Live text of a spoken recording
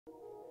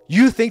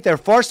You think they're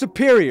far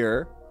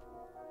superior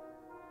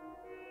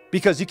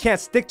because you can't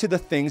stick to the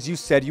things you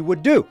said you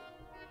would do.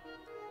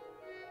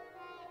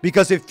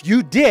 Because if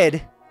you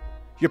did,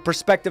 your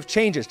perspective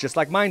changes just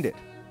like mine did.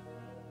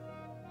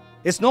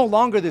 It's no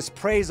longer this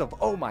praise of,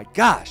 oh my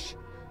gosh,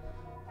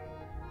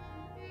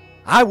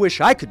 I wish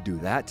I could do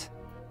that.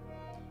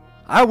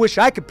 I wish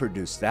I could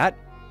produce that.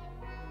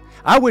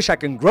 I wish I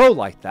can grow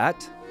like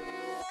that.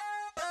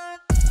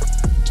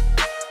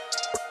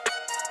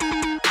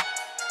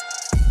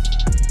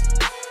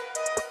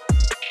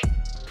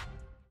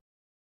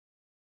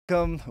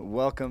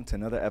 Welcome to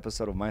another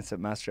episode of Mindset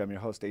Mastery. I'm your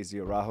host,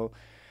 Araujo.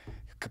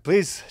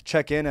 Please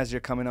check in as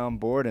you're coming on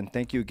board, and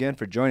thank you again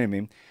for joining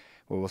me.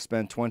 We'll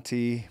spend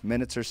 20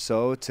 minutes or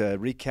so to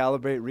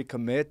recalibrate,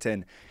 recommit,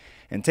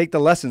 and take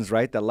the lessons,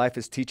 right, that life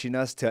is teaching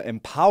us to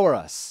empower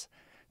us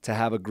to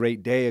have a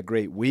great day, a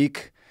great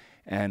week,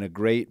 and a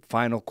great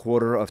final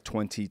quarter of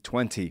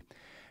 2020.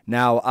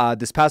 Now,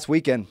 this past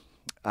weekend,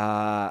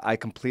 I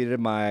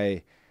completed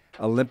my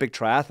Olympic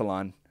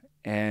triathlon.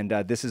 And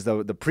this is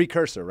the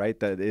precursor, right?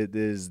 It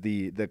is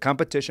the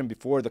competition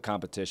before the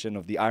competition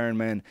of the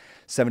Ironman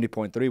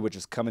 70.3, which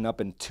is coming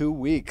up in 2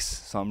 weeks.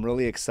 So I'm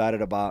really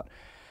excited about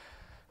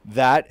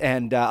that.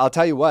 And I'll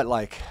tell you what,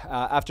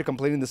 after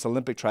completing this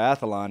Olympic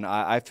triathlon,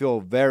 I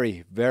feel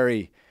very,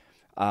 very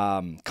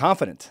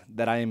confident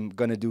that I'm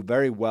going to do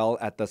very well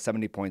at the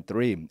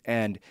 70.3.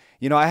 And,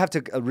 you know, I have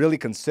to really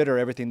consider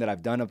everything that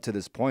I've done up to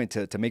this point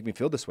to make me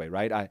feel this way,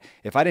 right?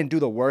 If I didn't do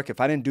the work,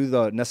 if I didn't do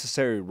the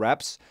necessary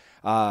reps,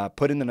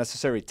 put in the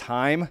necessary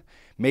time,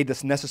 made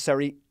the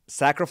necessary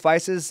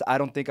sacrifices, I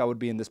don't think I would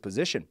be in this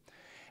position.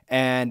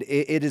 And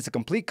it is a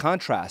complete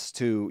contrast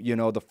to, you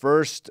know, the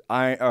first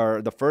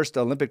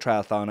Olympic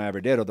triathlon I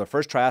ever did, or the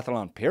first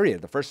triathlon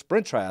period, the first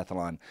sprint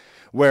triathlon,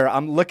 where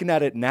I'm looking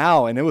at it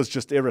now and it was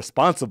just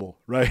irresponsible,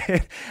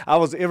 right? I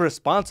was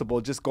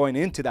irresponsible just going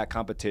into that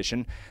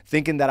competition,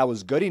 thinking that I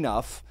was good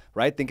enough,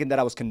 right? Thinking that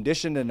I was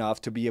conditioned enough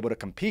to be able to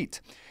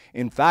compete.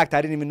 In fact,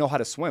 I didn't even know how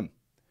to swim.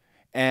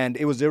 And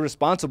it was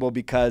irresponsible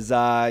because,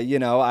 you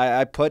know,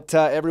 I put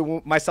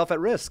myself at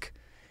risk.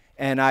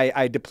 And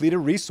I depleted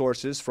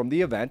resources from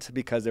the event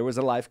because there was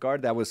a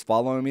lifeguard that was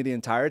following me the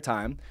entire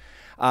time.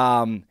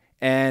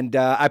 And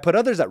I put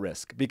others at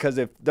risk because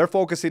if they're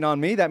focusing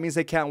on me, that means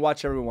they can't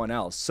watch everyone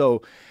else.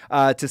 So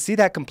to see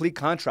that complete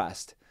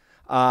contrast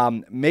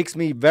makes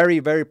me very,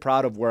 very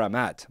proud of where I'm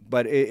at.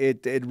 But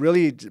it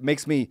really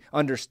makes me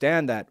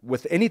understand that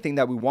with anything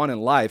that we want in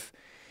life,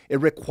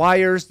 it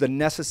requires the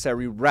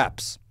necessary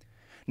reps.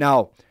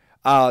 Now,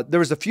 there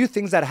was a few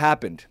things that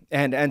happened.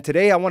 And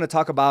today I want to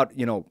talk about,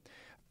 you know,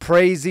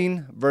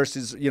 praising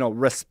versus, you know,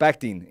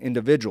 respecting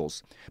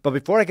individuals. But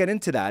before I get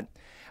into that,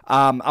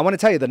 I want to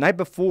tell you the night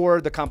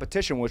before the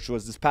competition, which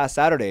was this past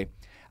Saturday,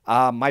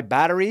 my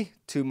battery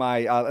to my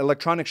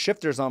electronic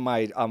shifters on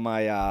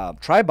my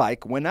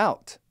tri-bike went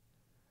out.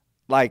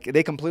 Like,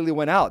 they completely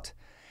went out.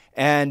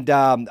 And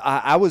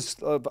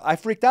I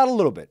freaked out a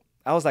little bit.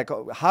 I was like,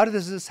 oh, how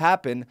does this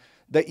happen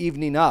the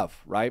evening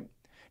of, right?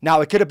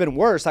 Now, it could have been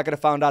worse. I could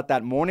have found out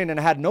that morning and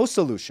I had no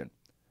solution.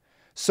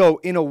 So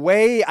in a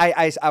way,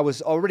 I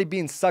was already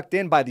being sucked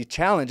in by the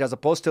challenge as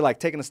opposed to like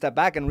taking a step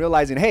back and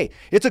realizing, hey,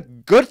 it's a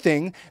good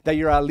thing that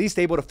you're at least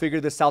able to figure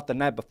this out the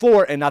night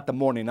before and not the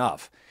morning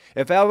of.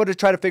 If I would have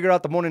tried to figure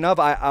out the morning of,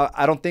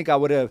 I don't think I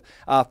would have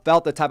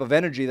felt the type of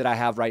energy that I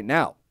have right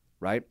now,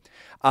 right?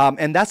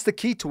 And that's the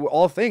key to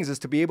all things, is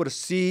to be able to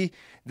see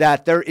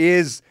that there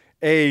is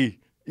a,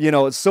 you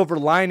know, silver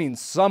lining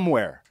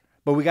somewhere.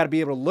 But we got to be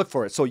able to look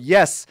for it. So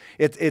yes,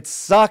 it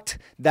sucked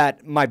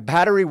that my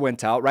battery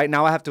went out. Right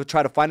now, I have to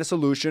try to find a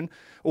solution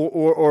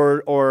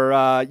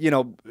or you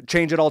know,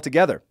 change it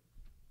altogether.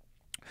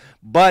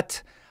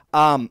 But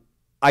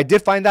I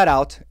did find that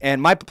out,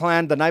 and my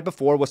plan the night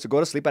before was to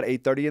go to sleep at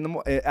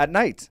 8:30 at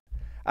night.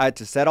 I had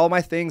to set all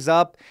my things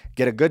up,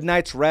 get a good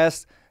night's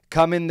rest,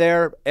 come in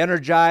there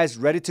energized,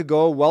 ready to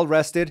go, well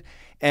rested,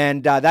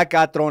 and that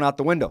got thrown out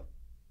the window.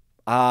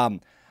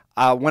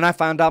 When I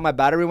found out my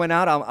battery went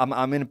out,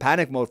 I'm in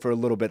panic mode for a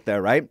little bit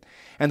there, right?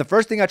 And the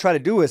first thing I try to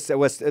do was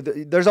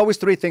there's always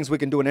three things we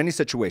can do in any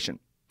situation.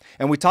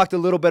 And we talked a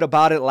little bit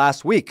about it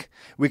last week.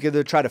 We could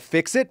either try to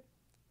fix it,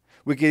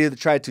 we could either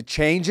try to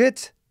change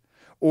it,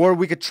 or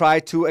we could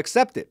try to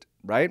accept it,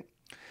 right?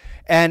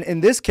 And in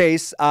this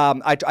case,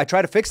 I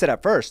tried to fix it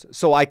at first.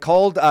 So I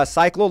called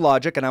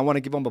Cyclologic, and I want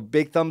to give them a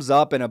big thumbs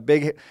up and a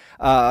big,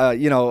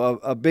 you know,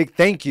 a big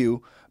thank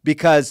you,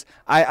 because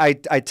I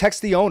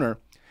text the owner.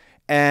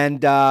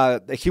 And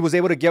he was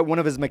able to get one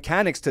of his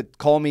mechanics to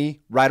call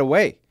me right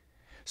away.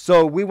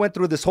 So we went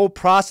through this whole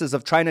process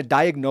of trying to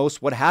diagnose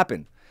what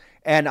happened.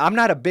 And I'm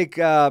not a big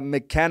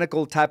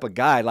mechanical type of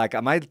guy. Like,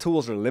 my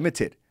tools are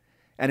limited.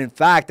 And in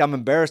fact, I'm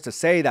embarrassed to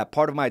say that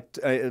part of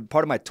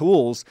my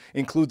tools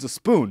includes a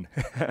spoon.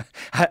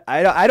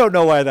 I don't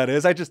know why that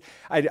is.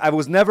 I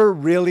was never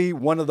really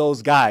one of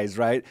those guys,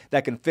 right,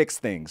 that can fix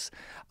things.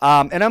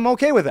 And I'm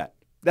okay with that.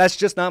 That's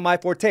just not my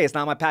forte. It's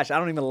not my passion. I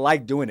don't even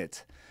like doing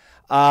it.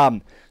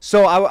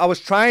 So I was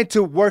trying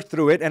to work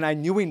through it, and I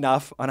knew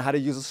enough on how to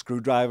use a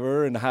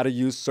screwdriver and how to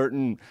use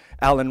certain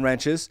Allen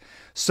wrenches.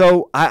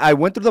 So I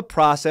went through the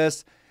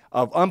process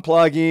of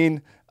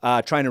unplugging,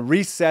 trying to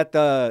reset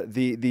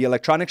the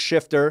electronic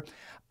shifter,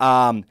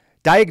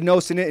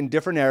 diagnosing it in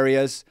different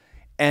areas,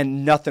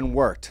 and nothing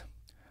worked.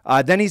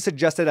 Then he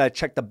suggested I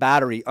check the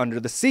battery under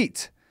the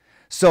seat.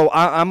 So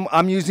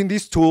I'm using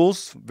these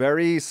tools,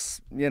 very,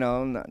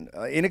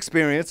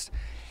 inexperienced,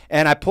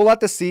 and I pull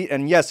out the seat,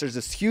 and yes, there's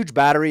this huge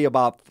battery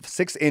about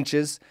 6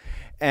 inches,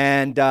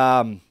 and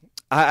I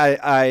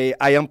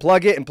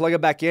unplug it and plug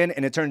it back in,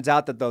 and it turns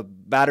out that the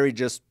battery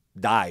just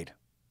died.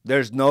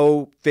 There's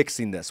no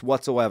fixing this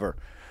whatsoever.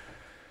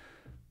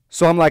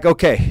 So I'm like,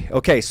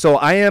 okay. So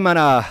I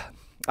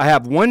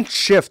have one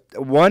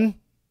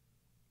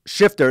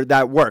shifter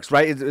that works,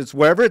 right? It's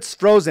wherever it's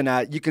frozen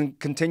at, you can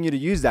continue to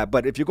use that.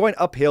 But if you're going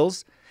up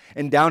hills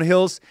and down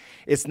hills,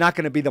 it's not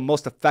going to be the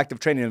most effective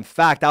training. In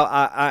fact,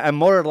 I'm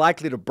more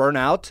likely to burn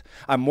out.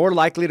 I'm more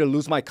likely to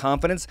lose my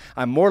confidence.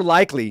 I'm more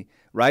likely,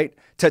 right,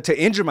 to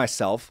injure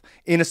myself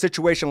in a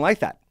situation like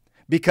that.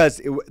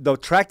 Because the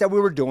track that we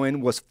were doing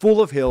was full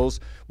of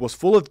hills, was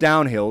full of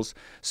downhills.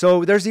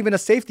 So there's even a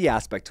safety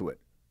aspect to it.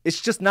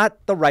 It's just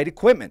not the right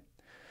equipment.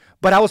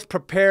 But I was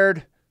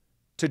prepared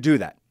to do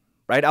that.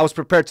 Right? I was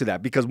prepared to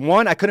that because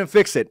one, I couldn't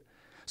fix it.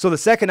 So the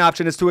second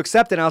option is to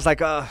accept it. And I was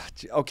like,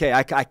 okay,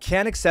 I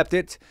can't accept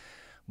it,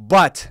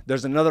 but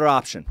there's another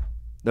option.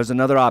 There's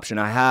another option.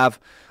 I have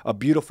a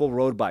beautiful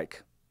road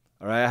bike.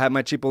 All right. I have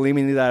my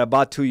Cipollini that I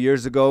bought 2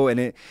 years ago, and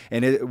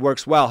it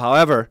works well.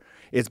 However,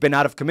 it's been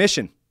out of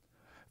commission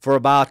for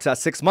about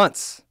 6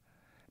 months.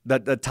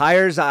 The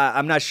tires,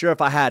 I'm not sure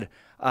if I had,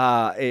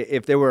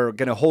 if they were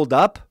going to hold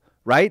up.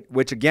 Right?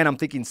 Which again, I'm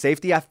thinking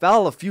safety. I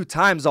fell a few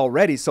times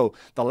already. So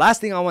the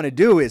last thing I want to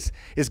do is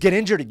get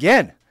injured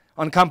again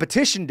on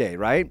competition day,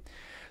 right?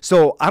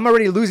 So I'm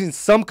already losing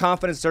some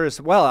confidence there as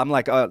well. I'm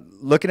like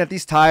looking at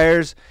these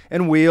tires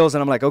and wheels,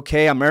 and I'm like,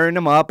 okay, I'm marrying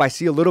them up. I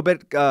see a little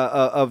bit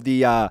of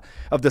the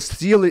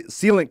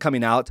sealant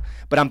coming out,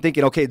 but I'm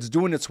thinking, okay, it's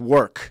doing its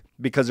work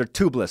because they're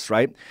tubeless,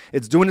 right?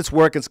 It's doing its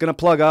work. It's going to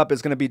plug up.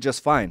 It's going to be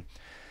just fine.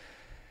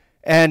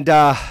 And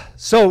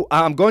so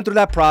I'm going through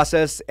that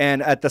process,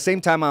 and at the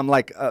same time, I'm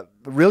like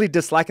really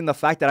disliking the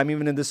fact that I'm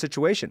even in this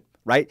situation,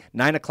 right?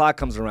 9 o'clock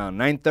comes around,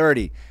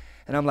 9:30,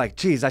 and I'm like,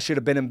 geez, I should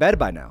have been in bed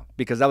by now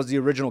because that was the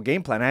original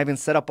game plan. I haven't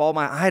set up all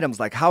my items.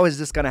 Like, how is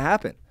this going to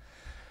happen?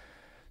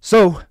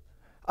 So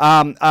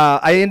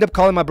I end up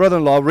calling my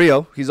brother-in-law,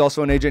 Rio. He's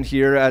also an agent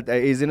here at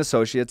AZ &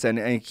 Associates, and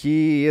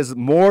he is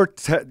more,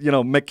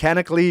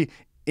 mechanically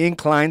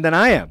inclined than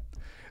I am.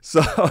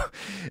 So,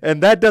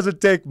 and that doesn't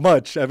take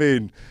much. I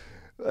mean,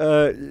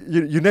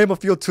 you name a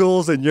few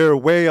tools and you're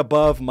way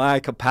above my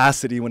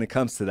capacity when it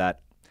comes to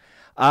that.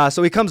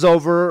 So he comes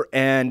over,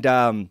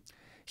 and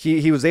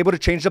he was able to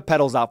change the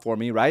pedals out for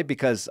me, right?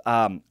 Because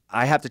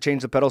I have to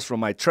change the pedals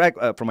from my Trek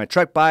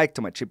bike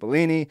to my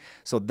Cipollini,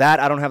 so that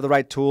I don't have the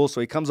right tools.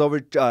 So he comes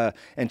over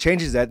and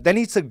changes that. Then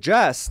he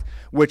suggests,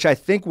 which I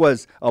think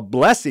was a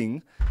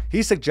blessing,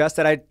 he suggests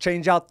that I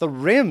change out the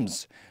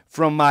rims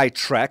from my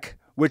Trek,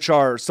 which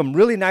are some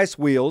really nice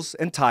wheels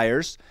and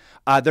tires.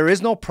 There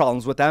is no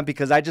problems with that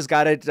because I just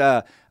got it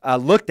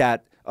looked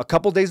at a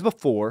couple days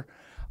before.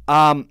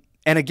 And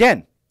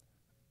again,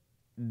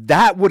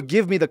 that would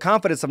give me the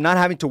confidence of not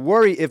having to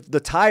worry if the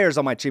tires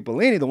on my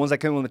Cipollini, the ones that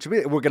came with the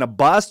Cipollini, were going to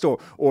bust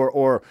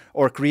or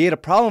create a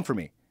problem for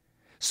me.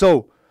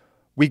 So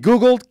we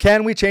Googled,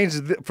 can we change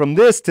from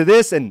this to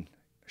this? And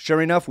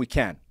sure enough, we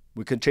can.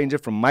 We can change it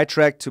from my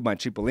Trek to my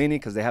Cipollini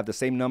because they have the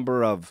same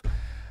number of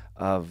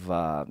I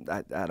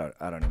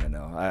don't even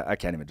know. I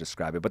can't even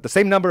describe it, but the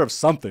same number of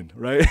something,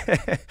 right?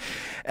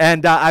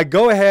 And I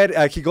go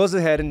ahead, he goes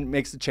ahead and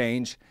makes the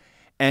change,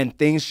 and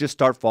things just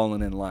start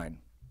falling in line,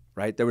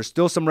 right? There were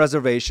still some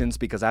reservations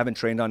because I haven't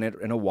trained on it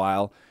in a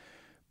while.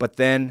 But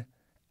then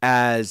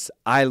as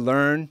I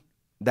learn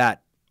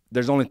that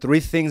there's only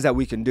 3 things that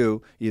we can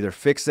do, either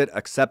fix it,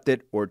 accept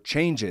it, or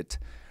change it,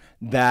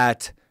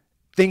 that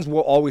things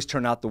will always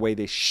turn out the way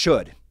they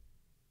should,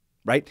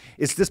 right?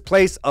 It's this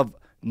place of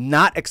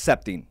not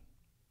accepting,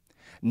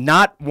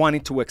 not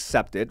wanting to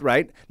accept it,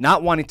 right?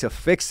 Not wanting to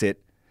fix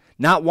it,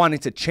 not wanting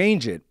to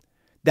change it,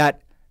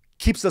 that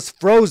keeps us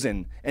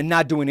frozen and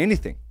not doing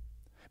anything.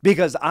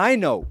 Because I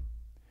know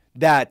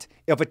that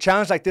if a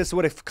challenge like this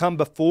would have come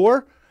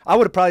before, I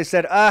would have probably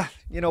said,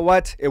 you know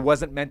what? It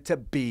wasn't meant to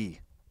be.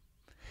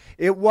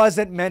 It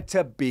wasn't meant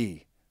to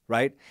be,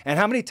 right? And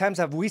how many times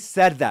have we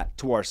said that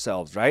to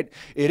ourselves, right?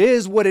 It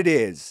is what it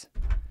is.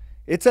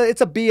 It's a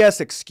BS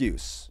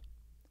excuse.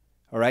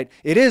 All right.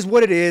 It is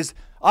what it is.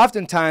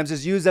 Oftentimes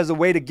is used as a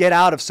way to get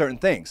out of certain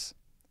things.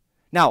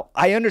 Now,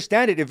 I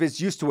understand it if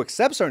it's used to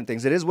accept certain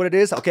things. It is what it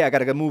is. Okay, I got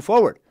to move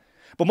forward.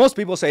 But most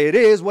people say it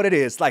is what it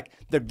is. Like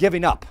they're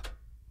giving up.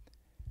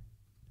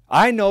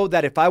 I know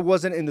that if I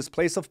wasn't in this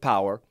place of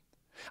power,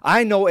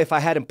 I know if I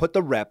hadn't put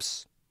the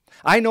reps,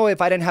 I know if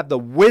I didn't have the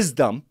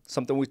wisdom,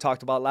 something we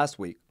talked about last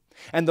week,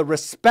 and the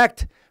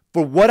respect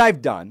for what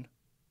I've done,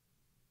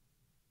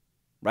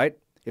 right?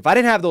 If I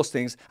didn't have those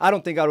things, I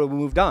don't think I would have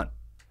moved on.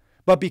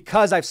 But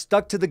because I've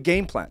stuck to the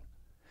game plan,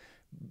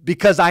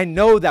 because I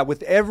know that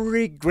with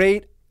every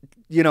great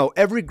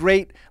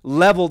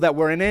level that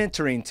we're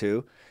entering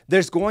to,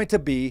 there's going to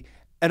be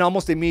an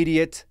almost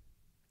immediate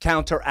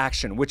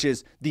counteraction, which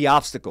is the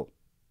obstacle,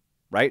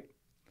 right?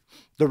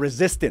 The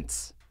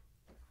resistance.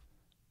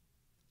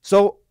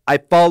 So I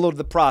followed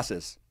the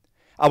process.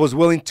 I was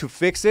willing to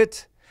fix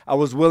it, I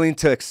was willing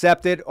to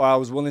accept it, or I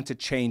was willing to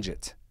change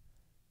it.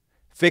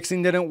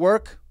 Fixing didn't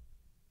work,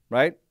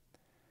 right?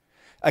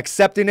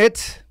 Accepting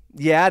it,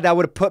 yeah, that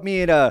would have put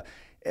me at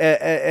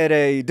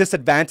a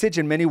disadvantage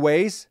in many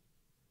ways,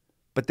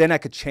 but then I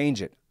could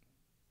change it.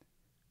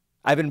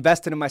 I've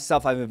invested in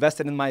myself. I've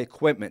invested in my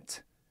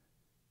equipment.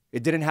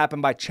 It didn't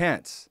happen by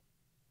chance,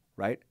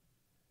 right?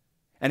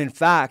 And in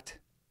fact,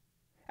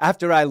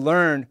 after I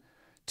learned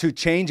to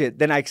change it,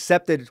 then I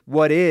accepted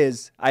what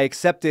is. I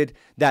accepted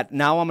that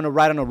now I'm going to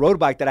ride on a road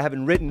bike that I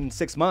haven't ridden in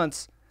 6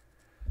 months.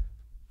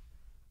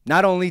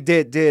 Not only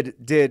did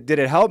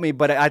it help me,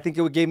 but I think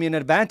it gave me an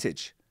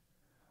advantage.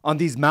 On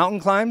these mountain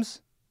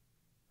climbs,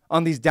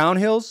 on these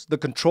downhills, the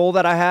control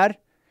that I had,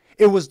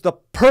 it was the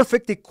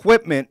perfect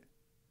equipment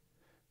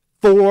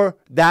for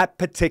that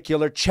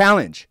particular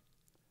challenge,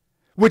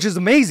 which is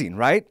amazing,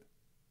 right?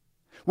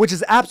 Which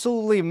is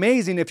absolutely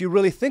amazing if you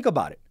really think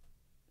about it.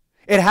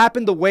 It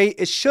happened the way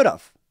it should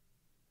have.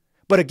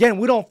 But again,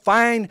 we don't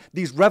find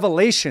these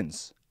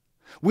revelations.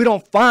 We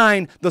don't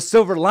find the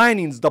silver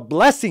linings, the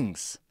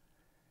blessings.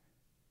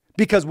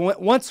 Because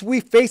once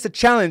we face a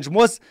challenge,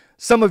 once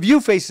some of you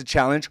face a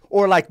challenge,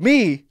 or like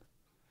me,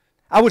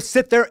 I would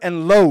sit there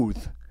and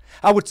loathe.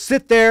 I would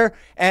sit there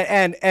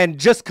and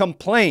just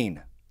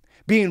complain,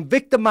 being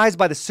victimized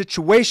by the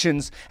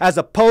situations as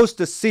opposed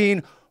to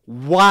seeing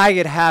why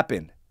it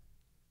happened.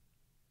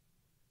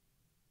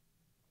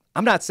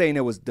 I'm not saying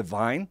it was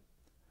divine.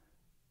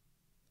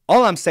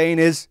 All I'm saying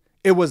is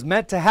it was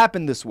meant to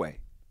happen this way.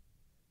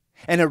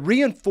 And it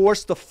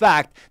reinforced the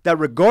fact that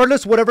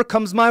regardless whatever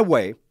comes my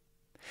way,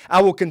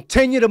 I will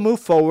continue to move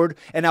forward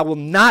and I will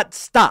not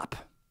stop.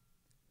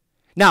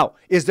 Now,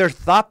 is there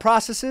thought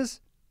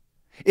processes?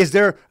 Is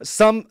there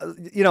some,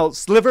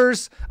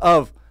 slivers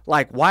of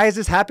like, why is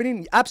this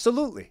happening?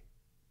 Absolutely.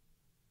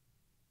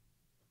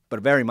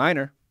 But very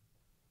minor.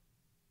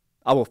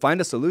 I will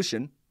find a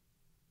solution.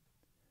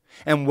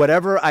 And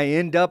whatever I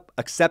end up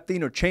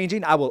accepting or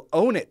changing, I will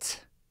own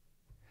it.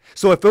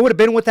 So if it would have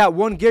been with that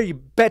one gear, you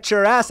bet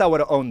your ass I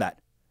would have owned that.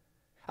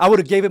 I would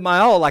have gave it my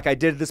all like I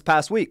did this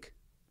past week.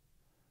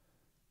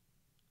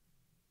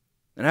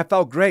 And I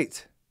felt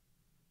great.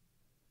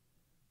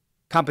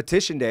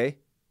 Competition day.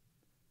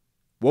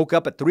 Woke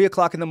up at 3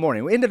 o'clock in the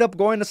morning. We ended up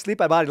going to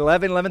sleep at about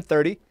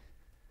 11:30.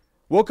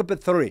 Woke up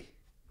at 3.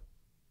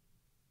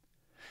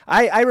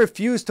 I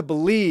refused to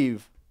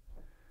believe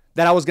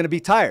that I was going to be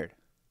tired.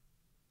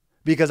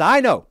 Because I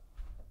know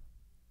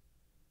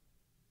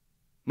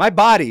my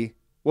body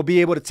will be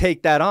able to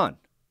take that on.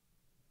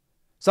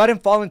 So I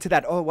didn't fall into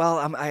that,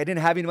 I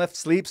didn't have enough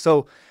sleep,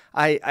 so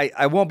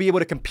I won't be able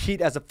to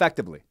compete as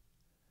effectively.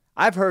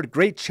 I've heard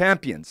great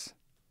champions.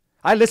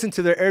 I listen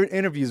to their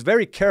interviews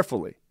very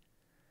carefully.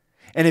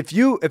 And if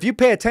you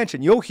pay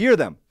attention, you'll hear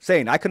them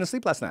saying, I couldn't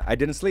sleep last night. I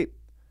didn't sleep.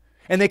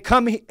 And they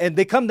come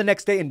the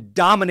next day and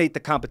dominate the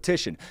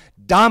competition,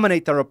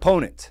 dominate their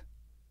opponent.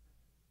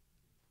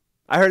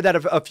 I heard that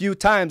a few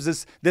times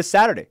this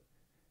Saturday.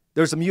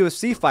 There were some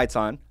UFC fights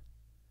on.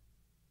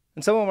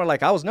 And some of them were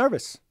like, I was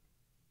nervous.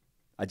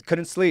 I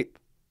couldn't sleep.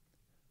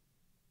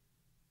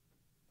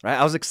 Right?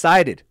 I was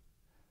excited.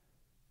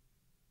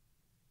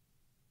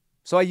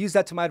 So I use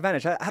that to my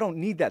advantage. I don't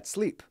need that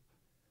sleep.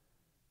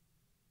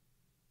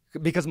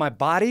 Because my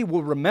body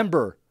will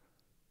remember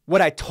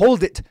what I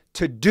told it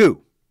to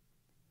do.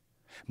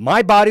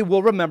 My body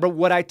will remember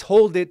what I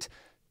told it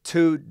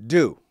to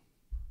do.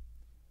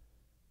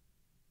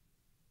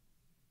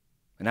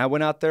 And I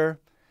went out there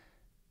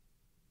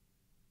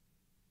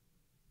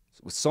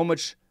with so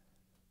much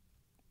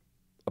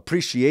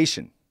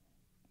appreciation.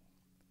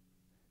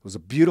 It was a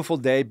beautiful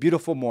day,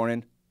 beautiful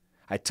morning.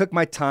 I took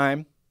my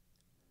time.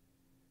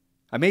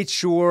 I made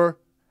sure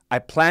I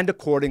planned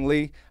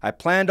accordingly. I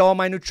planned all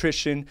my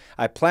nutrition.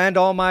 I planned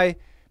all my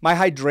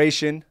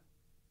hydration.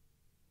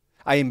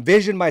 I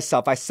envisioned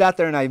myself. I sat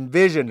there and I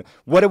envisioned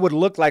what it would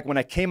look like when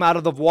I came out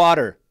of the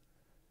water,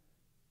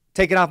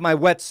 taking off my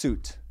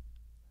wetsuit,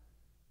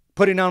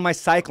 putting on my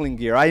cycling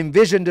gear. I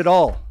envisioned it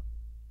all.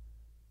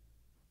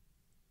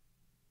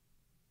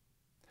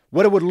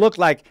 What it would look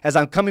like as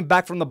I'm coming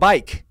back from the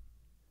bike,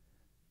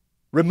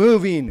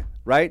 removing,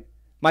 right,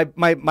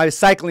 my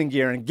cycling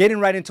gear and getting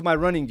right into my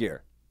running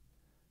gear.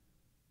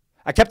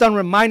 I kept on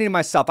reminding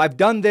myself, I've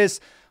done this.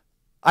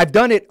 I've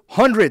done it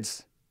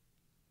hundreds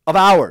of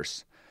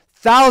hours,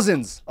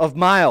 thousands of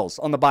miles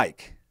on the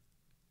bike.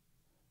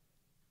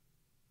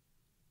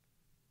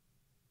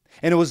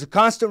 And it was a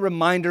constant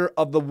reminder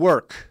of the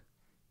work.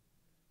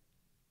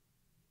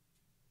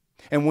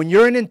 And when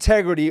you're in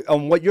integrity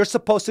on what you're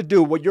supposed to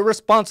do, what you're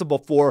responsible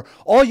for,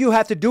 all you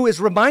have to do is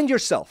remind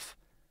yourself.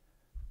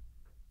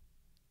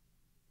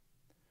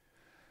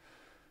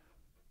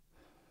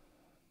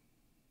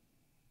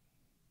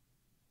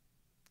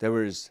 There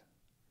was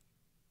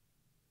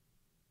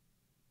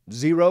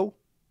zero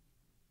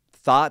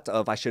thought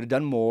of I should have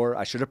done more,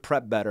 I should have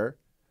prepped better.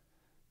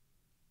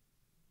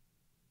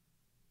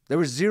 There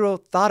was zero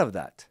thought of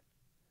that.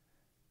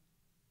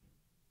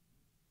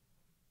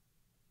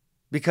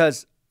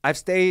 Because I've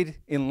stayed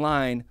in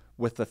line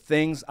with the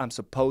things I'm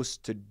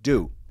supposed to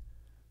do.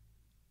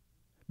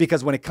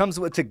 Because when it comes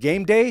to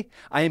game day,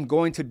 I am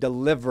going to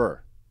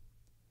deliver.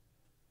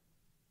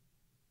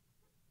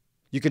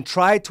 You can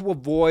try to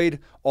avoid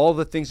all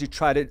the things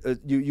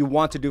you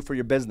want to do for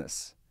your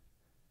business.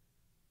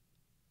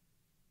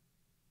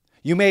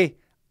 You may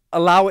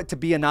allow it to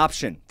be an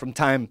option from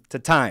time to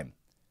time.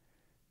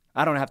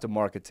 I don't have to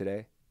market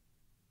today.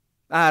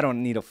 I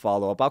don't need a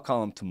follow-up. I'll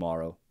call them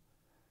tomorrow.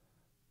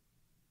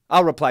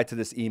 I'll reply to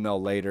this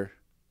email later.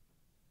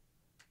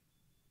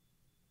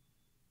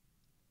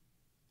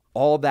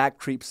 All that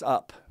creeps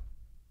up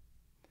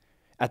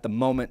at the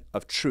moment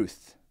of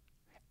truth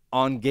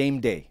on game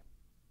day.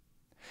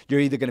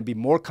 You're either going to be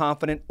more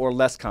confident or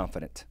less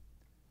confident.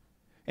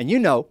 And you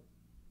know,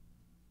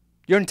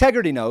 your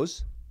integrity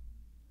knows.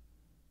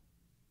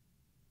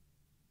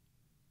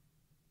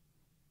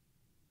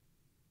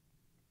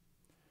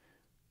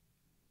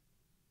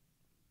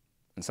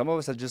 And some of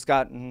us have just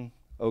gotten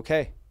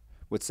okay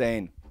with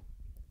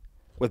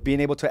being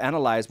able to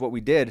analyze what we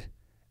did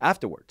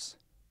afterwards.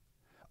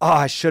 Oh,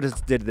 I should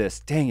have did this.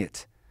 Dang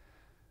it.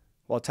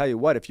 Well, I'll tell you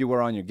what, if you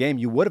were on your game,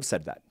 you would have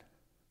said that.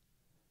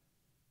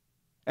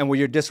 And what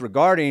you're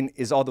disregarding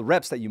is all the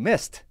reps that you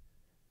missed.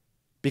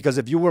 Because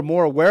if you were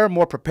more aware,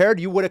 more prepared,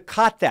 you would have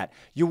caught that.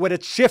 You would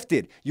have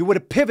shifted. You would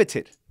have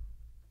pivoted.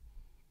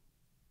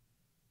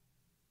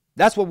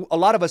 That's what a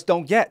lot of us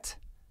don't get.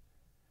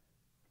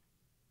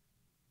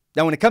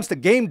 Now, when it comes to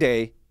game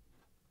day,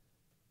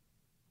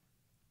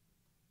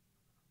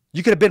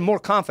 you could have been more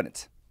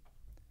confident.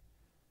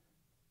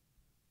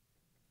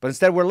 But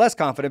instead, we're less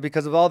confident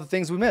because of all the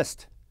things we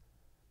missed.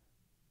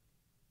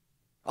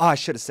 Oh, I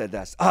should have said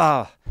this.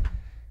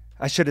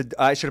 I should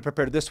have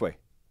prepared it this way.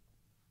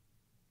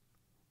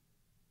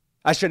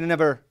 I should have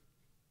never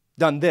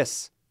done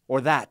this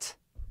or that.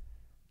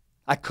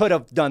 I could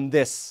have done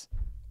this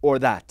or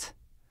that.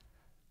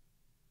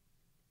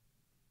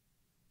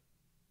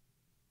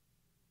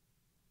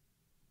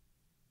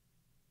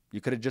 You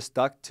could have just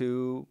stuck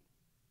to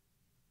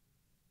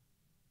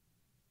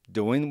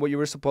doing what you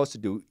were supposed to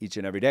do each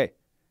and every day.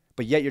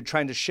 But yet you're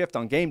trying to shift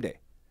on game day.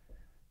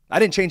 I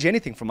didn't change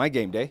anything from my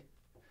game day.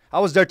 I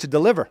was there to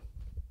deliver.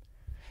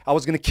 I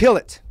was going to kill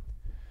it.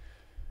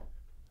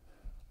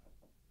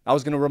 I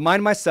was going to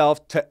remind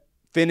myself to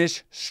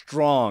finish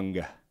strong.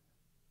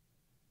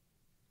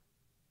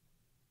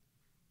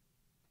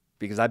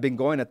 Because I've been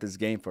going at this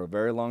game for a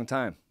very long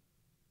time.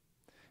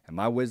 And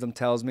my wisdom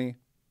tells me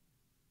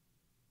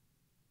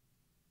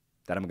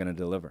that I'm going to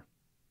deliver.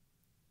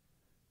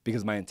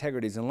 Because my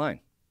integrity is in line.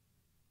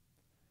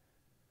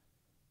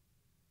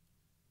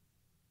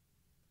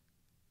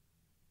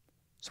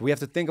 So we have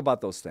to think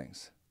about those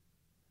things.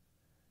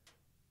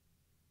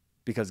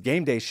 Because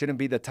game day shouldn't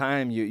be the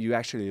time you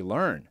actually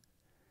learn.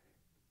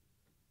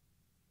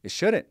 It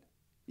shouldn't.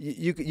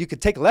 You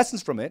could take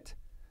lessons from it,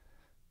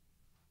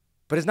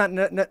 but it's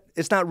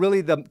not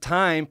really the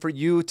time for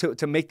you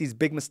to make these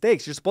big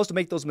mistakes. You're supposed to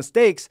make those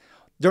mistakes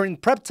during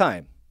prep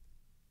time.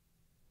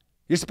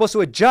 You're supposed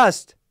to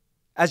adjust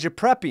as you're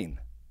prepping.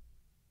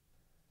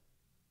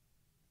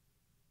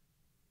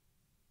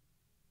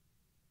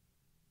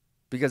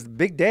 Because the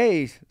big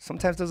day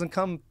sometimes doesn't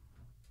come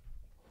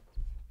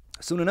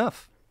soon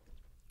enough.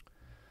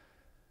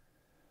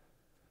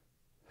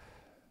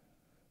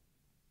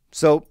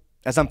 So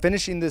as I'm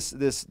finishing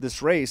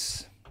this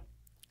race,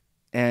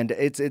 and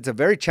it's a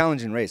very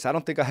challenging race. I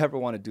don't think I ever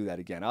want to do that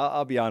again.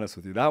 I'll be honest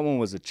with you. That one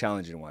was a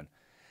challenging one.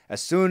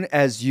 As soon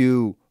as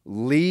you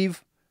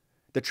leave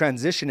the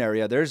transition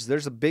area,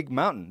 there's a big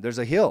mountain. There's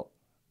a hill,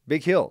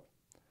 big hill,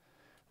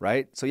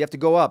 right? So you have to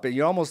go up, and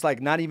you're almost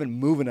like not even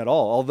moving at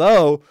all.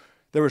 Although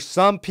there were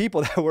some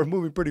people that were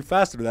moving pretty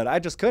fast through that. I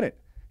just couldn't.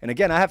 And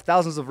again, I have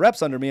thousands of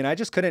reps under me, and I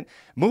just couldn't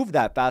move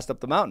that fast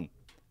up the mountain.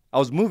 I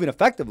was moving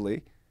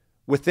effectively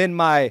within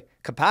my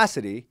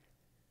capacity,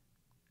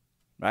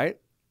 right?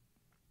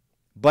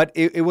 But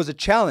it was a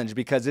challenge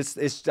because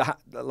it's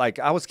like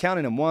I was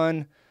counting them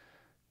 1,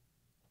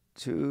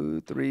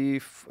 2, 3,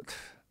 4.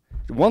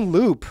 One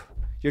loop,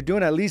 you're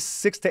doing at least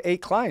 6 to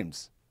 8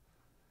 climbs.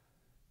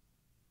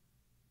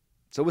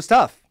 So it was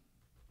tough.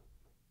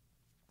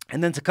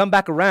 And then to come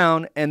back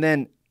around, and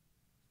then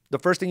the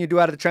first thing you do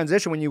out of the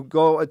transition when you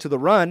go to the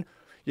run,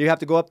 you have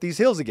to go up these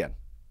hills again.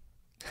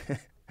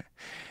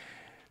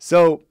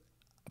 So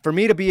for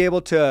me to be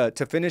able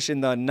to finish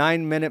in the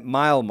 9-minute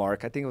mile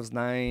mark, I think it was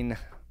 9,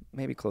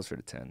 maybe closer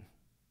to 10,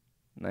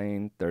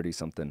 9:30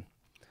 something.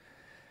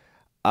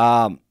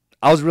 I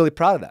was really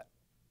proud of that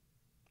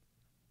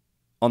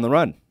on the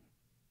run,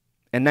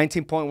 and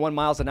 19.1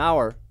 miles an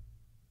hour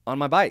on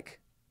my bike.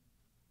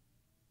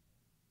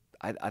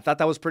 I thought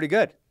that was pretty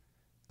good.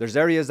 There's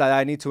areas that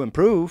I need to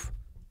improve.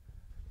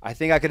 I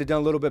think I could have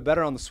done a little bit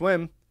better on the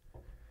swim,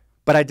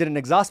 but I didn't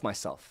exhaust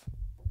myself.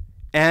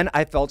 And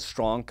I felt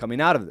strong coming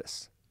out of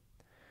this.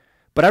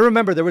 But I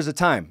remember there was a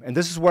time, and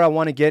this is where I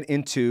want to get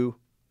into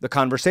the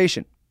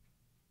conversation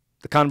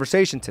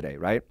today,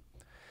 right?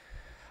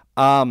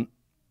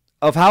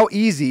 Of how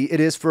easy it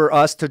is for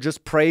us to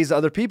just praise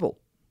other people.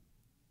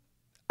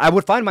 I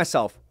would find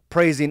myself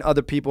praising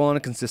other people on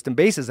a consistent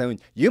basis. I mean,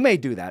 you may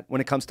do that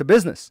when it comes to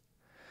business.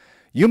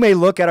 You may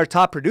look at our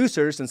top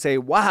producers and say,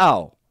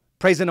 wow,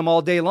 praising them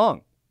all day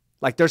long.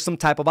 Like there's some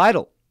type of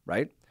idol,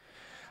 right?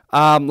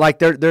 Like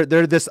they're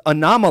this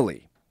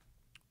anomaly.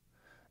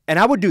 And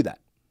I would do that.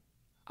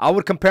 I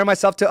would compare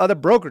myself to other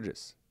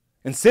brokerages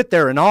and sit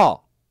there in awe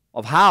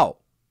of how,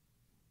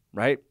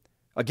 right?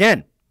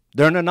 Again,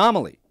 they're an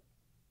anomaly.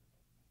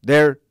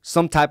 They're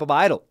some type of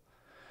idol.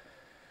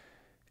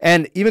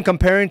 And even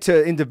comparing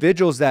to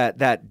individuals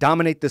that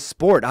dominate the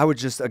sport, I would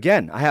just,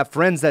 again, I have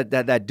friends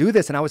that do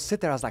this, and I would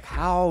sit there, I was like,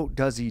 how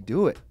does he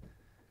do it?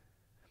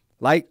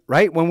 Like,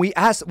 right, when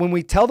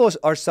we tell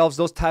ourselves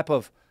those type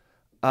of,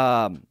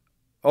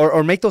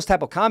 or make those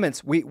type of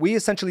comments, we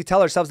essentially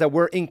tell ourselves that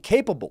we're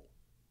incapable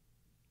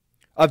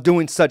of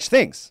doing such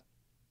things,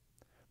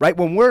 right?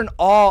 When we're in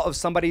awe of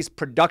somebody's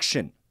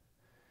production,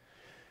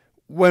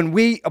 when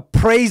we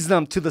appraise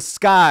them to the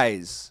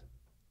skies,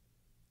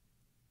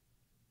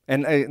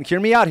 and hear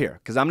me out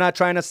here, because I'm not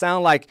trying to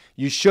sound like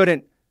you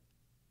shouldn't,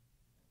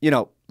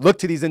 look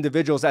to these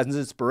individuals as an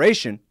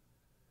inspiration.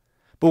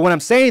 But what I'm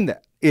saying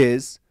that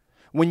is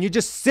when you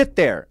just sit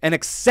there and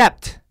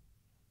accept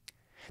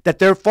that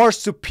they're far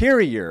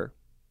superior,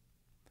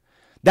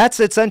 that's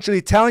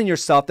essentially telling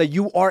yourself that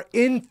you are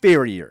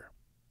inferior,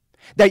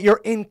 that you're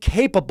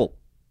incapable,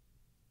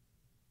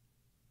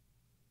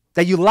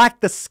 that you lack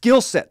the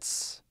skill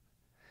sets,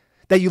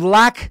 that you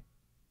lack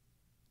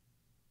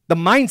the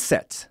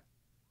mindset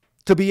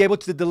to be able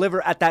to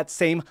deliver at that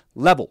same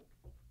level.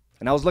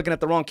 And I was looking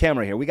at the wrong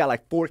camera here. We got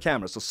like 4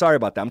 cameras, so sorry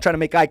about that. I'm trying to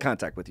make eye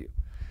contact with you.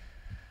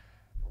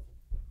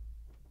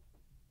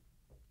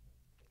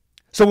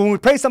 So when we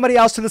praise somebody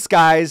else to the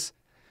skies,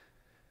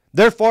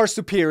 they're far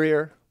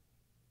superior,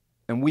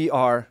 and we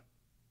are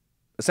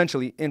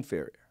essentially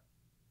inferior.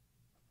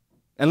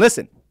 And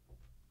listen,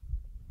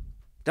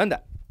 done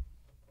that.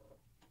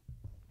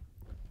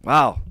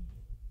 Wow,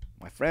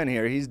 my friend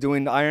here, he's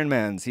doing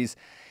Ironmans.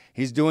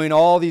 He's doing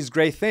all these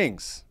great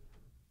things,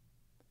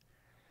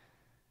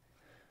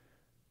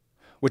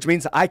 which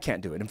means I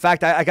can't do it. In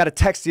fact, I got a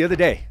text the other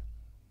day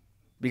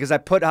because I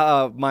put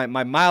my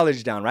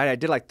mileage down, right? I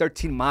did like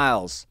 13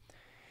 miles.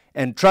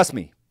 And trust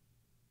me,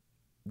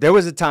 there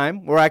was a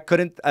time where I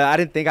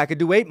didn't think I could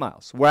do 8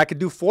 miles, where I could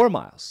do 4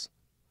 miles.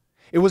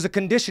 It was a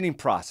conditioning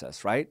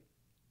process, right?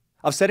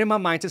 Of setting my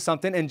mind to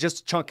something and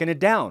just chunking it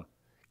down,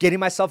 getting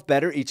myself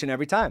better each and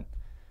every time.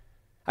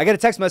 I get a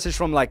text message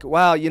from like,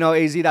 wow,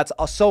 AZ, that's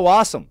so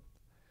awesome.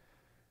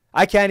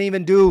 I can't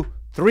even do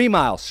 3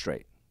 miles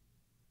straight.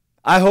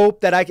 I hope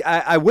that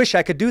I wish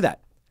I could do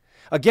that.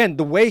 Again,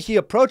 the way he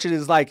approached it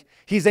is like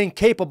he's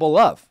incapable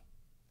of.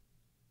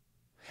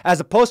 As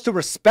opposed to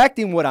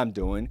respecting what I'm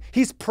doing,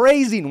 he's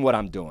praising what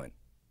I'm doing.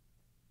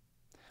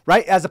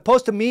 Right? As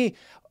opposed to me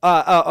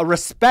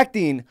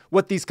respecting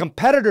what these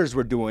competitors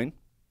were doing,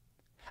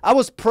 I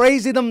was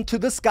praising them to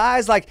the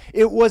skies like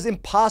it was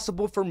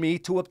impossible for me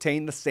to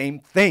obtain the same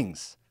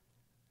things.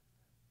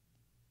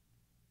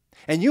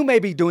 And you may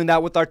be doing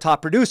that with our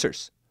top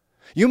producers.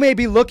 You may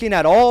be looking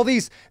at all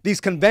these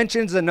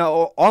conventions and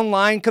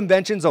online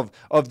conventions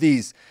of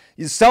these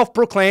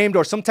self-proclaimed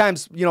or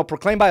sometimes,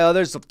 proclaimed by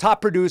others of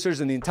top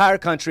producers in the entire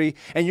country,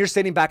 and you're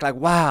sitting back like,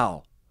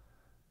 wow,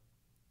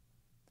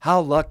 how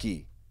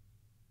lucky.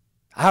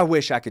 I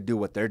wish I could do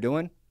what they're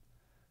doing.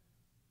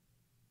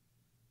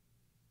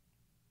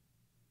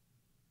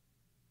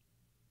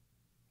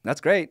 That's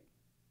great.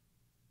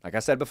 Like I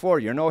said before,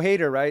 you're no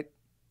hater, right?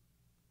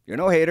 You're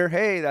no hater.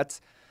 Hey,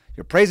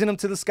 you're praising them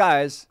to the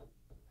skies.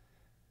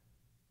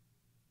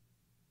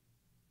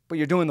 But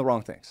you're doing the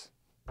wrong things.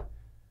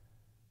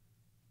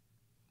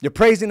 You're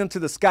praising them to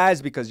the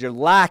skies because you're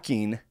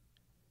lacking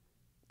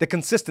the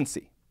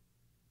consistency.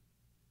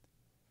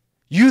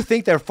 You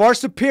think they're far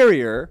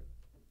superior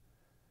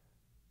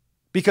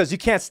because you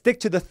can't stick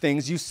to the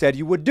things you said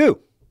you would do.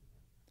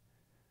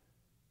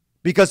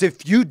 Because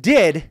if you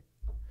did,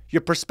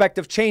 your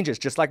perspective changes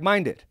just like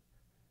mine did.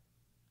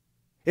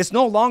 It's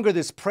no longer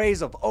this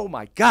praise of, oh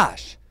my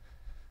gosh,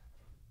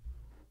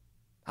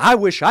 I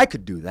wish I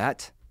could do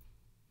that.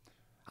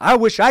 I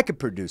wish I could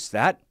produce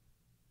that.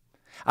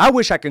 I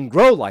wish I can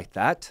grow like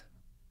that.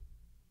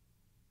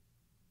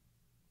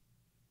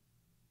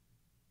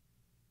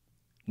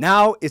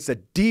 Now it's a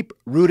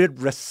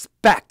deep-rooted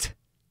respect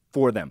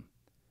for them.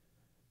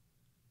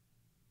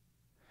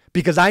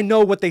 Because I know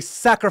what they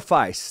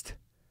sacrificed.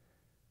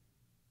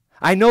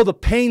 I know the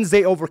pains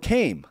they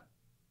overcame.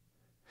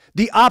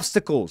 The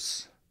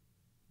obstacles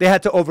they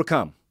had to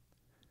overcome.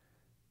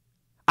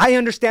 I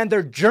understand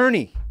their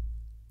journey.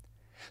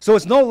 So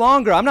it's no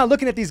longer, I'm not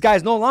looking at these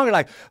guys no longer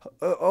like,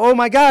 oh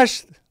my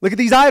gosh, look at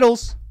these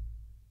idols.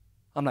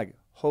 I'm like,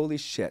 holy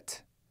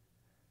shit.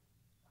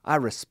 I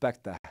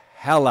respect the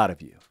hell out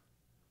of you.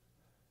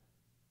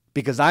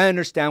 because I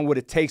understand what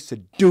it takes to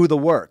do the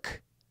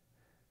work.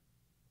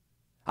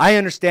 I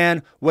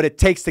understand what it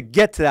takes to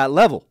get to that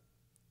level.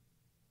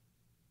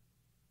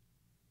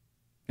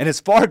 And it's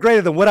far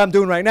greater than what I'm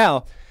doing right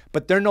now,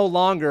 but they're no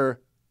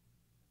longer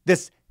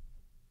this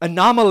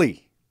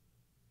anomaly.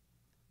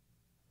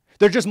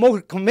 They're just more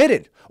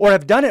committed or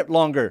have done it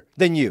longer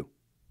than you.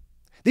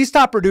 These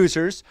top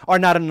producers are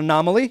not an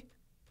anomaly.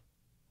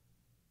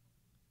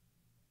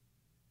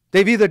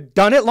 They've either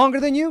done it longer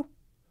than you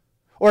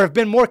or have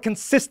been more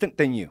consistent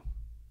than you.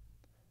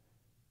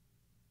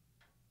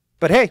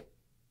 But hey,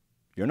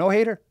 you're no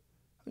hater.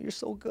 You're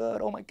so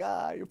good. Oh my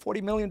God, you're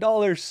 $40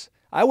 million.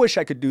 I wish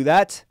I could do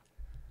that.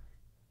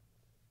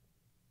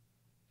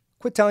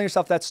 Quit telling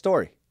yourself that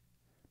story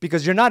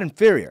because you're not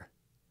inferior.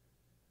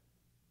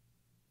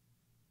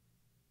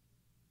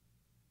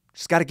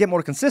 Just got to get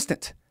more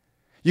consistent.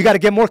 You got to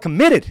get more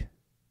committed.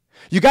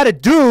 You got to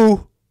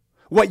do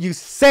what you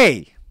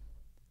say.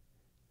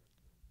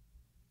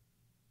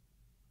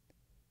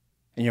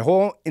 And your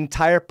whole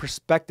entire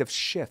perspective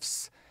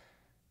shifts.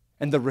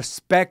 And the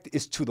respect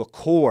is to the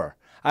core.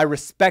 I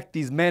respect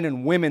these men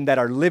and women that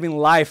are living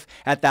life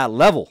at that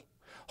level.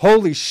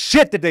 Holy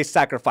shit, did they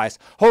sacrifice?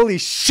 Holy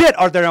shit,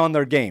 are they on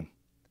their game?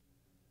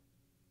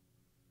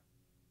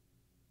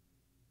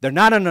 They're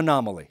not an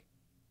anomaly.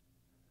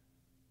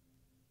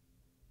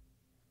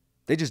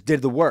 They just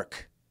did the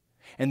work.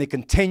 And they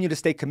continue to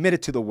stay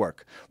committed to the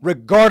work,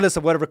 regardless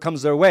of whatever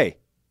comes their way.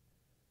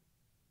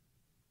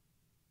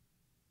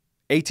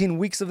 18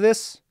 weeks of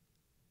this,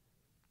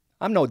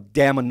 I'm no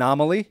damn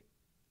anomaly.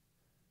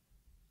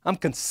 I'm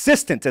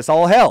consistent as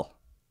all hell.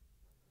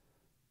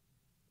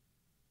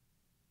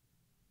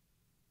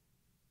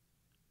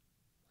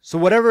 So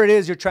whatever it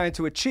is you're trying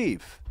to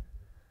achieve,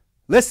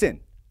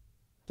 listen,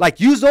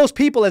 use those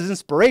people as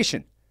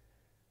inspiration.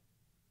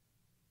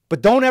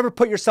 But don't ever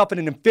put yourself in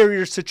an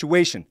inferior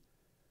situation.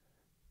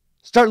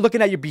 Start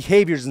looking at your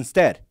behaviors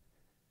instead.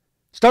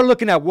 Start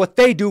looking at what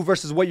they do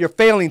versus what you're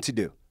failing to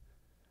do.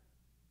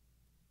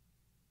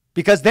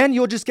 Because then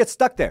you'll just get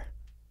stuck there,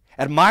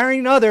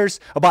 admiring others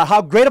about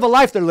how great of a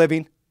life they're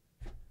living.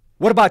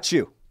 What about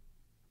you?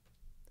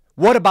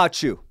 What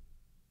about you?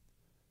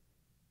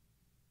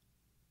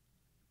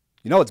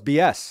 You know it's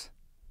BS.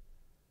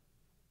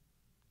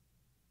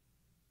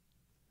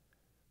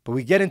 But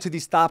we get into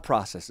these thought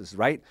processes,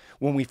 right?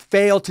 When we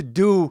fail to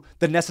do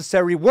the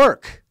necessary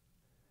work.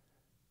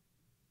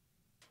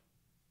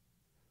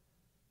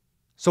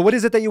 So what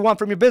is it that you want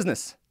from your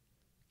business?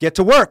 Get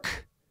to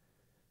work.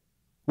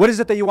 What is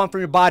it that you want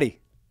from your body?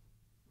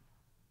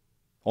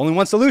 Only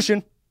one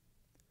solution.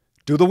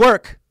 Do the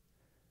work.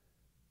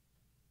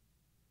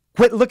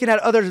 Quit looking at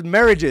others'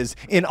 marriages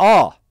in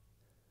awe.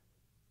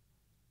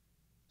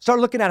 Start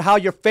looking at how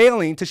you're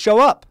failing to show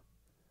up.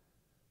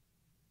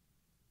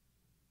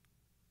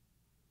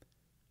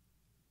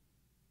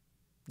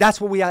 That's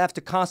what we have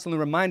to constantly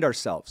remind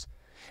ourselves.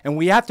 And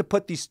we have to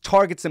put these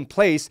targets in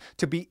place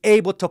to be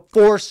able to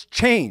force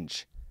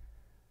change.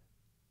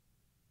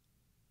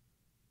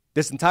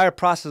 This entire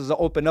process has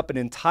opened up an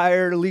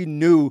entirely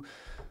new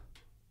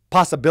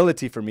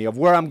possibility for me of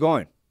where I'm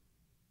going.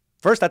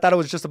 First, I thought it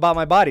was just about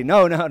my body.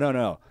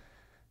 No.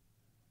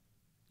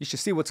 You should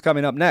see what's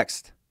coming up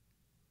next.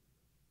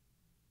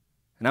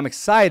 And I'm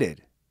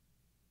excited.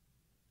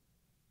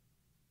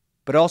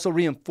 But it also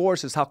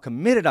reinforces how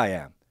committed I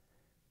am.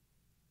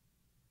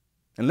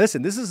 And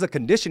listen, this is a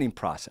conditioning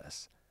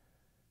process.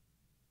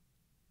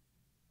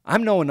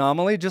 I'm no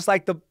anomaly, just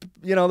like the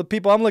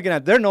people I'm looking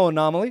at, they're no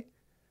anomaly.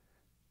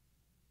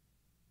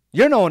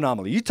 You're no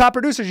anomaly. You top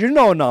producers, you're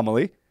no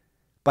anomaly.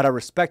 But I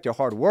respect your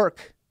hard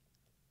work.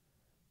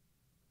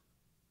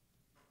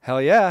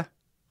 Hell yeah.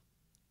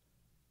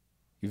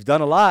 You've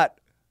done a lot.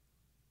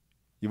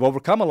 You've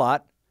overcome a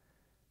lot.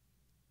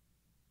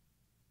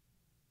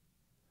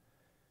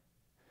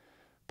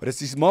 But it's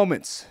these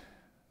moments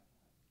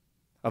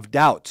of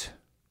doubt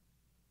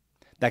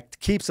that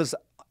keeps us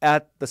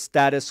at the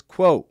status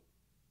quo.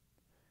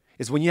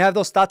 It's when you have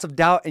those thoughts of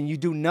doubt and you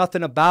do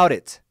nothing about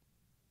it.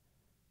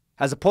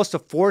 As opposed to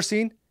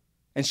forcing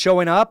and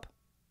showing up.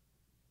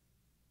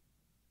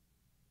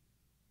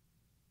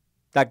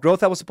 That growth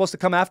that was supposed to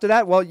come after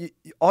that, well,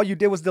 all you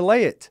did was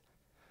delay it.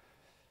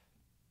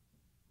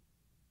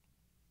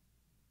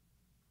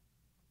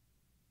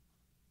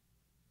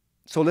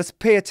 So let's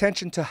pay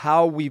attention to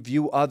how we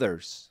view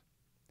others.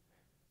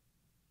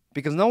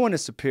 Because no one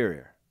is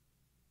superior.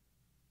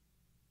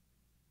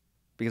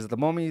 Because at the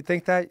moment you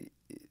think that,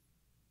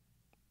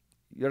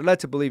 you're led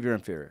to believe you're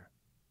inferior.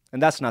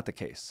 And that's not the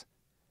case.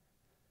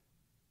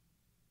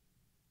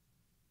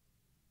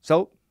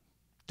 So,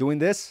 doing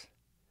this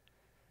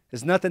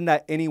is nothing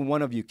that any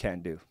one of you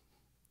can do.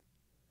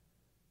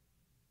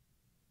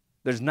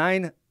 There's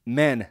 9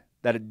 men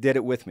that did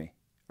it with me.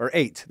 Or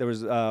 8. There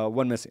was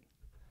one missing.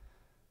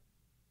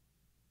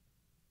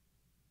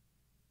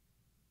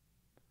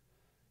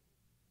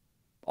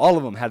 All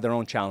of them had their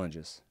own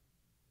challenges.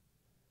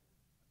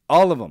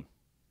 All of them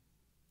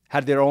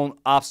had their own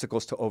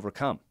obstacles to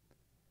overcome.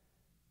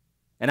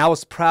 And I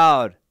was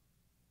proud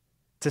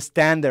to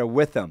stand there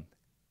with them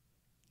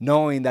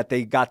knowing that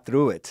they got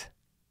through it.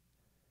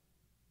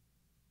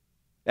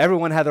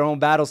 Everyone had their own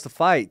battles to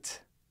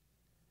fight,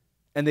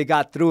 and they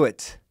got through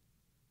it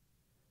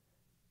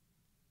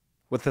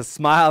with a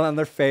smile on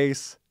their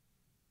face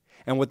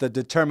and with the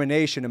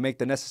determination to make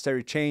the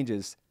necessary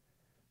changes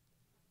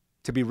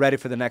to be ready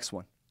for the next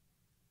one.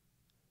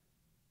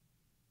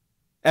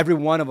 Every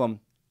one of them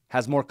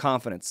has more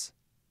confidence.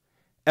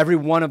 Every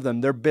one of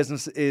them, their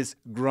business is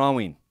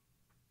growing.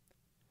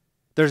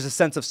 There's a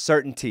sense of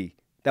certainty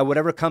that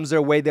whatever comes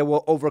their way, they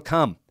will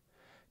overcome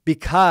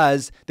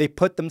because they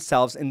put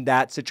themselves in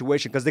that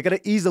situation, because they could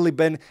have easily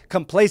been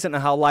complacent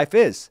in how life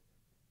is.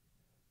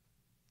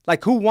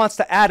 Like, who wants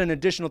to add an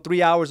additional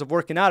 3 hours of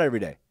working out every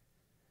day?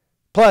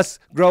 Plus,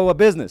 grow a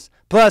business.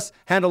 Plus,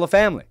 handle a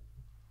family.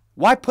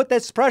 Why put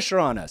this pressure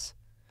on us?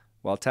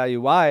 Well, I'll tell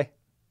you why.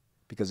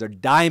 Because they're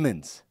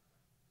diamonds.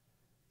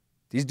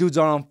 These dudes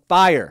are on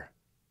fire.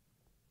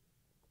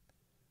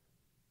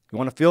 You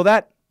want to feel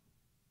that?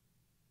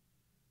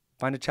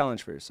 Find a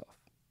challenge for yourself.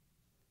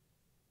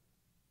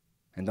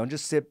 And don't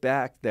just sit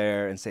back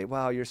there and say,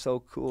 wow, you're so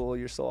cool,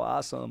 you're so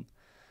awesome.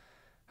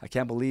 I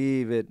can't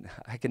believe it.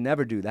 I can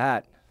never do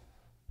that.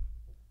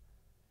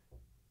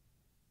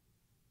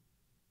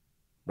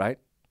 Right?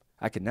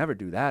 I could never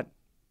do that.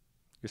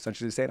 You're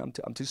essentially saying,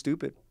 I'm too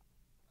stupid.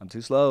 I'm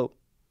too slow.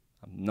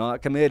 I'm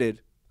not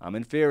committed. I'm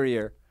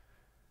inferior.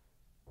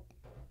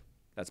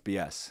 That's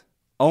BS.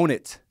 Own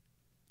it.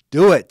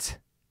 Do it.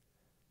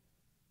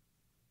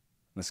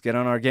 Let's get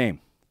on our game.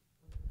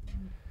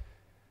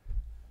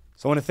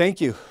 So I want to thank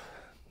you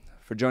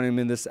for joining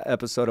me in this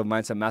episode of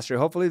Mindset Mastery.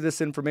 Hopefully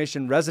this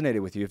information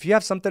resonated with you. If you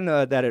have something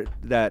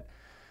that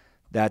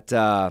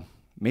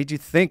made you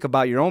think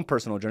about your own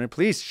personal journey,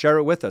 please share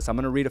it with us. I'm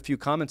going to read a few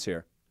comments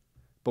here.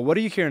 But what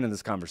are you hearing in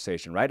this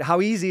conversation, right?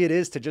 How easy it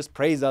is to just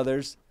praise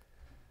others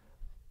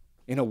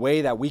in a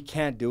way that we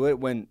can't do it,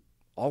 when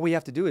all we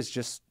have to do is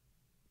just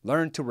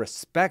learn to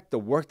respect the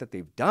work that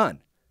they've done.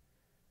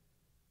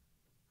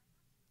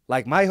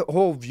 Like, my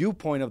whole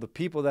viewpoint of the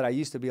people that I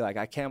used to be like,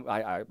 I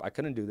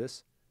couldn't do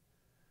this.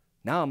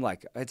 Now I'm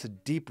like, it's a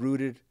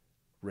deep-rooted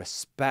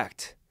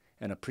respect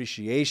and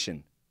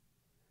appreciation.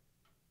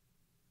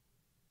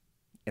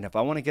 And if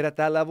I want to get at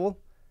that level,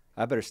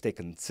 I better stay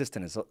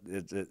consistent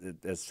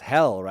as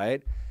hell,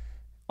 right?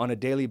 On a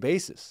daily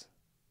basis.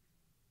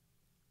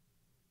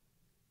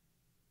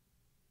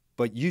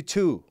 But you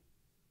too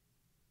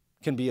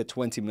can be a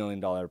 $20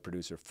 million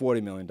producer,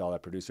 $40 million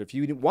producer if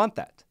you want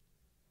that.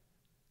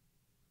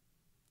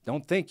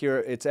 Don't think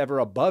it's ever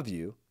above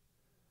you.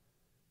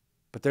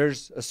 But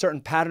there's a certain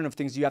pattern of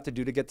things you have to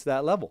do to get to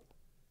that level.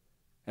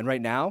 And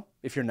right now,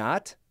 if you're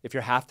not, if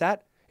you're half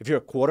that, if you're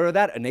a quarter of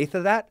that, an eighth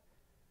of that,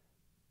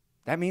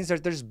 that means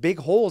there's big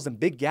holes and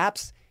big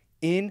gaps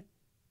in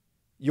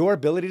your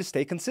ability to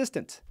stay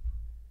consistent.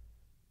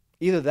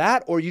 Either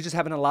that, or you just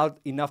haven't allowed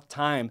enough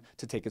time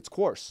to take its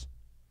course.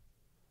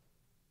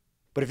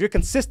 But if you're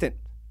consistent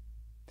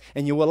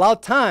and you allow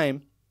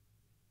time,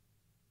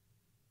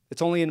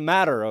 it's only a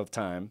matter of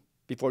time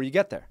before you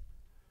get there.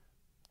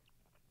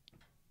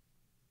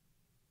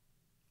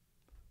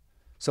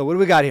 So what do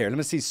we got here? Let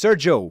me see.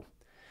 Sergio,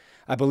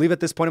 I believe at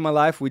this point in my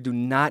life, we do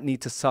not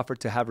need to suffer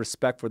to have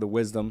respect for the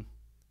wisdom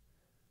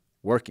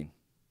working.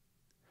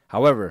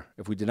 However,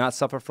 if we do not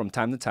suffer from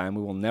time to time,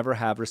 we will never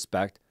have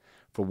respect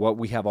for what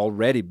we have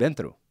already been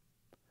through.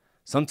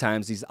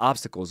 Sometimes these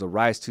obstacles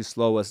arise to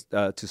slow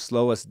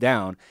us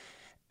down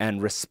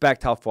and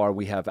respect how far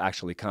we have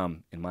actually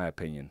come, in my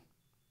opinion.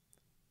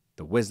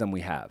 The wisdom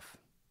we have.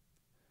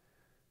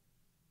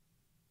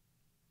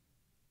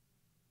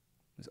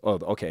 Oh,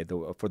 okay,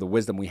 for the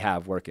wisdom we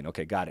have working.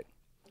 Okay, got it.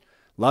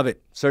 Love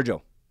it.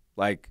 Sergio,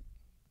 like,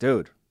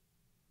 dude,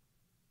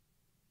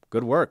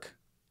 good work.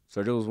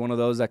 Sergio was one of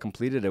those that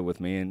completed it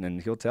with me,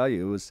 and he'll tell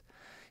you,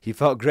 he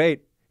felt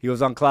great. He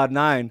was on cloud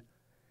nine.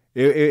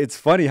 It's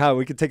funny how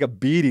we could take a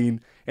beating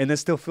and then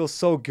still feel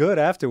so good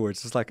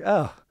afterwards. It's like,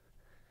 oh,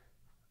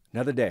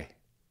 another day.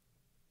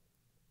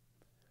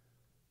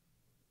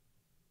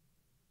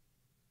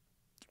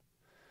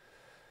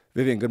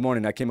 Vivian, good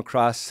morning. I came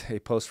across a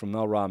post from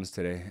Mel Robbins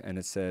today, and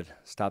it said,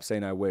 stop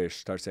saying I wish,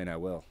 start saying I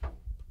will.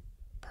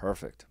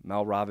 Perfect.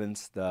 Mel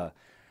Robbins, the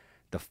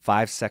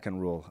 5-second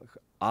rule.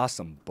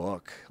 Awesome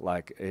book.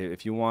 Like,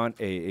 if you want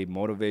a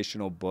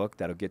motivational book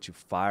that'll get you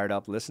fired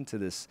up, listen to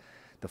this,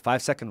 the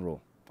 5-second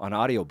rule on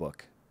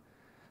audiobook.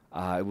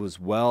 It was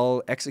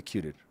well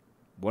executed.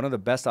 One of the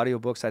best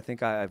audiobooks I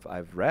think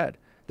I've read.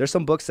 There's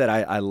some books that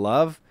I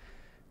love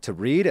to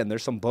read, and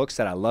there's some books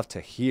that I love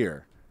to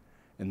hear.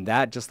 And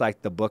that, just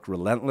like the book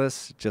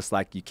Relentless, just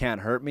like You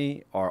Can't Hurt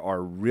Me,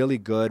 are really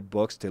good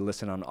books to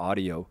listen on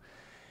audio.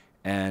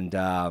 And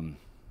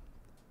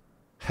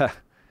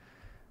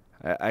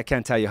I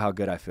can't tell you how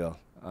good I feel.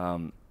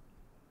 To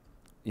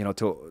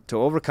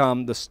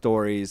overcome the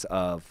stories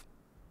of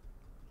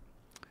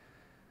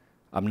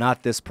I'm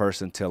not this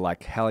person to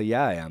like, hell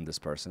yeah, I am this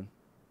person.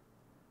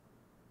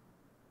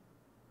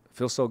 It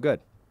feels so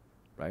good,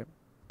 right?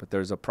 But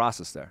there's a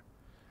process there.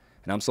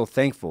 And I'm so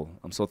thankful.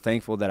 I'm so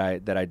thankful that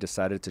I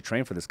decided to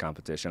train for this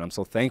competition. I'm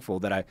so thankful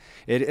that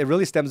it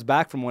really stems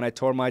back from when I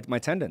tore my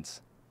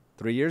tendons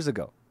 3 years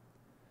ago,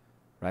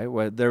 right?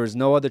 Where there was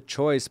no other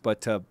choice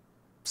but to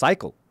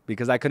cycle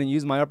because I couldn't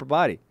use my upper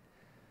body.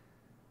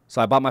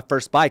 So I bought my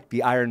first bike,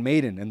 the Iron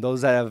Maiden. And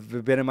those that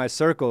have been in my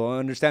circle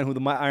understand who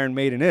the Iron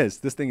Maiden is.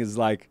 This thing is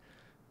like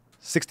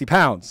 60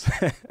 pounds.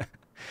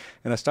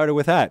 And I started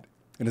with that.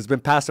 And it's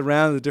been passed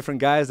around to the different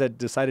guys that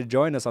decided to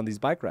join us on these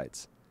bike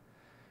rides.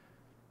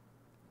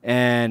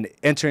 And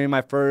entering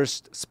my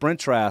first sprint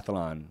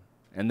triathlon,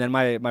 and then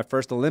my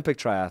first Olympic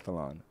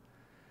triathlon,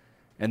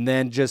 and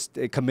then just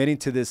committing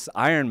to this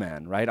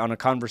Ironman, right, on a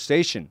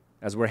conversation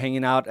as we're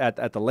hanging out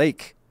at the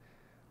lake.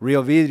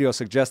 Rio Video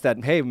suggests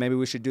that, hey, maybe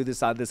we should do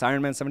this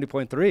Ironman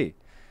 70.3.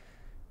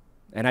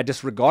 And I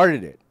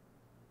disregarded it,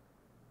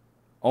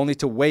 only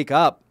to wake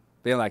up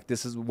being like,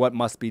 this is what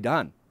must be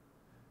done.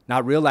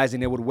 Not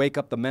realizing it would wake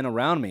up the men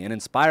around me and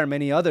inspire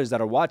many others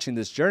that are watching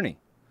this journey.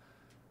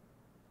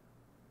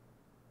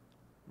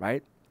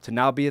 Right? To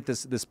now be at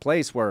this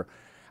place where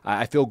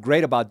I feel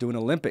great about doing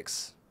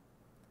Olympics.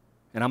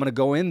 And I'm going to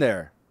go in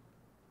there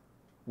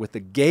with the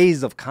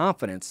gaze of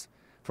confidence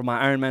for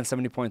my Ironman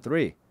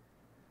 70.3.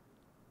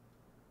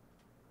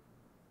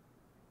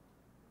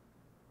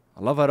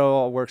 I love how it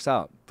all works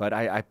out, but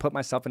I put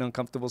myself in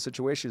uncomfortable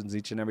situations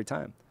each and every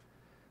time.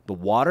 The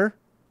water,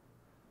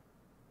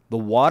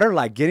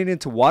 like getting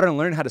into water and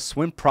learning how to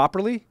swim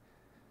properly,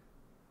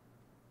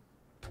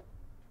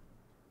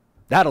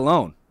 that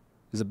alone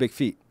is a big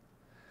feat.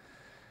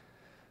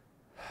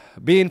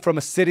 Being from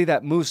a city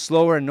that moves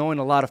slower and knowing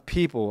a lot of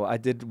people, I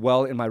did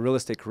well in my real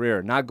estate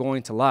career. Not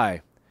going to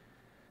lie,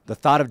 the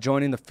thought of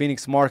joining the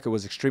Phoenix market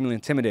was extremely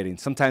intimidating,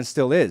 sometimes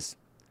still is.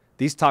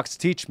 These talks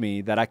teach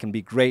me that I can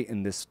be great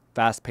in this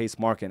fast-paced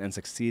market and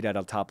succeed at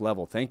a top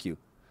level. Thank you.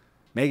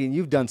 Megan,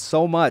 you've done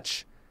so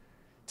much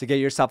to get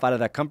yourself out of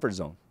that comfort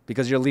zone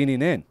because you're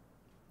leaning in,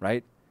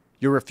 right?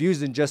 You're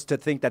refusing just to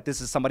think that this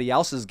is somebody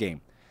else's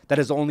game, that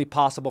is only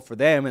possible for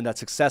them and that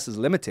success is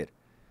limited.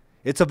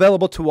 It's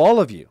available to all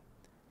of you.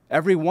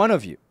 Every one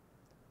of you.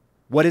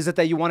 What is it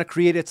that you want to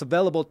create? It's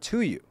available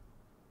to you.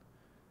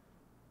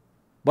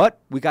 But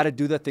we got to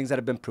do the things that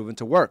have been proven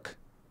to work.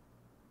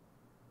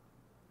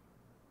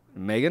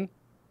 Megan,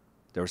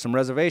 there were some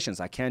reservations.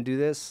 I can't do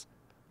this.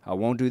 I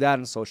won't do that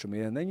on social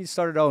media. And then you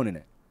started owning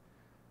it.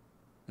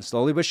 And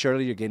slowly but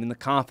surely, you're gaining the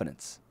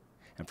confidence.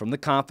 And from the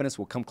confidence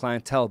will come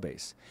clientele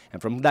base.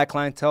 And from that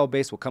clientele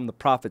base will come the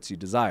profits you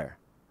desire.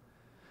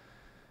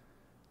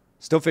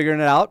 Still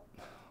figuring it out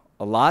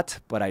a lot,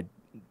 but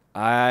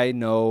I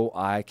know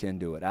I can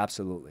do it,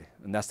 absolutely.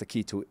 And that's the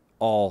key to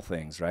all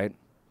things, right?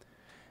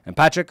 And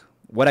Patrick,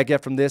 what I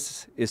get from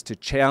this is to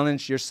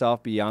challenge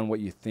yourself beyond what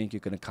you think you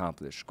can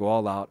accomplish. Go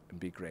all out and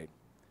be great.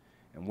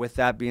 And with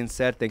that being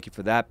said, thank you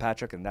for that,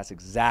 Patrick. And that's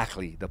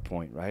exactly the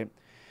point, right?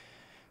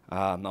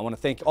 I want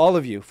to thank all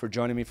of you for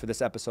joining me for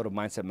this episode of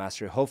Mindset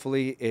Mastery.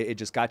 Hopefully, it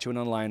just got you in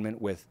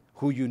alignment with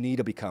who you need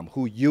to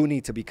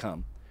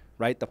become,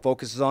 right? The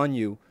focus is on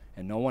you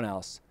and no one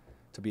else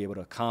to be able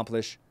to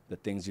accomplish the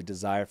things you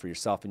desire for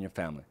yourself and your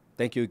family.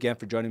 Thank you again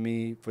for joining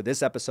me for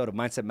this episode of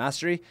Mindset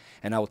Mastery,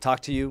 and I will talk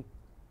to you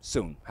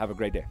soon. Have a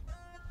great day.